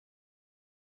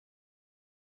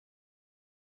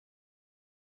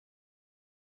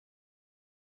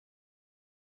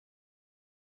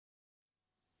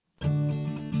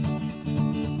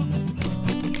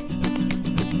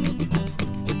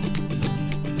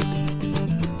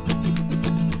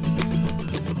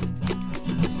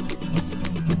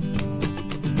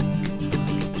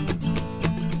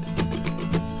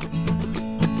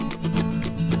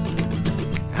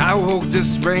woke to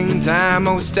springtime,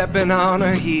 oh, stepping on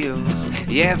her heels.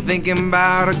 Yeah, thinking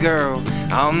about a girl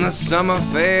on the summer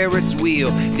Ferris wheel.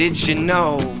 Did she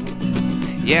know,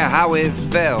 yeah, how it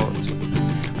felt?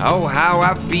 Oh, how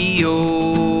I feel.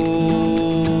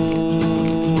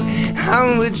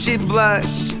 How would she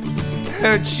blush,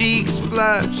 her cheeks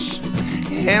flush,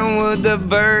 and would the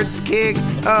birds kick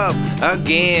up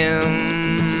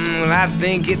again? Well, I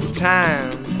think it's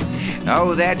time,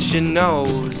 oh, that she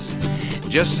knows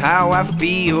just how I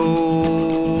feel.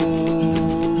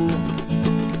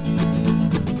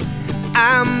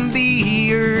 I'm be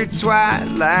your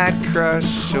twilight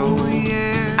crush, oh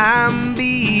yeah. I'm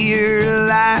be your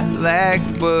lilac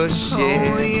bush, yeah.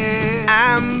 Oh, yeah.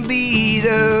 I'm be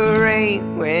the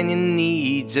rain when you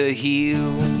need to heal.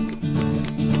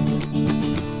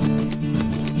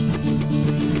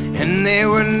 And there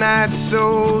were nights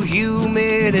so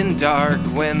humid and dark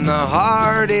when the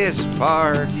hardest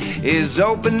part is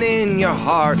opening your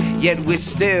heart, yet we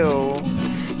still,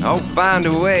 oh, find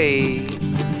a way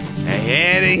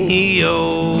ahead to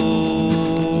heal.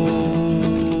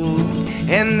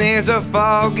 And there's a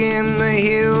fog in the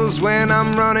hills when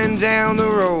I'm running down the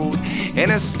road,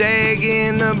 and a stag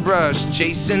in the brush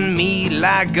chasing me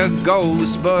like a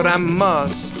ghost. But I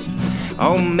must,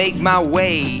 oh, make my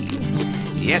way,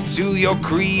 yeah, to your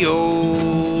Creole.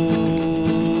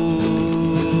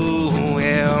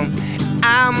 Well,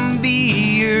 I'm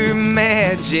be your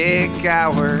magic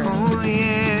hour, oh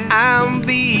yeah. I'm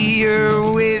be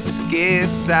your whiskey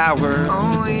sour,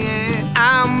 oh yeah.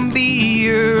 I'm be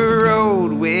your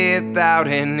road without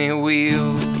any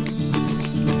wheels.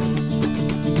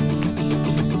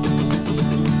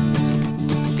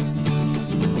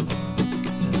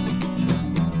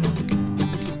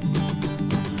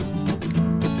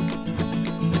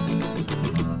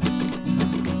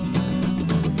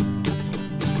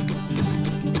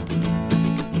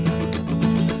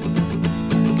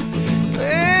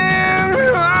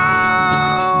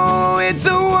 It's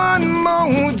a one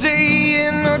more day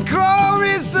and a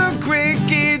chorus of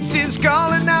crickets is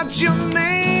calling out your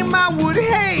name. I would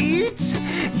hate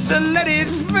to let it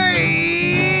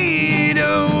fade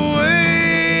away.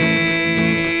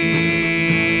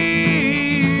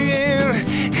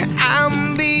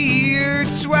 I'm be your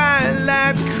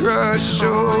twilight crush,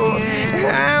 oh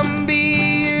yeah. I'm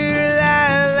be your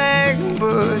lilac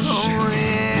bush, oh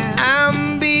yeah.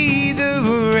 I'm be the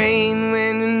rain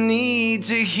when you need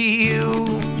to heal.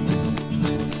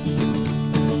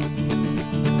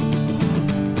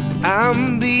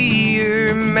 I'm be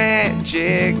your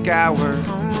magic hour,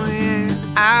 oh yeah.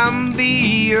 I'm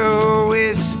be your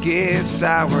whiskey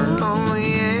sour, oh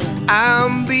yeah.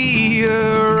 I'm be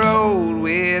your road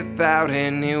without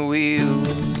any wheels.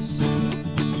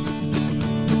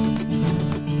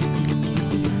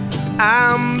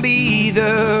 I'm be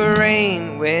the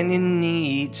rain when you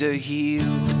need to heal.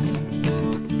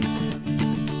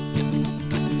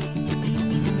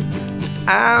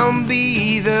 I'll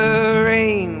be the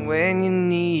rain when you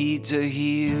need to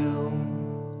heal.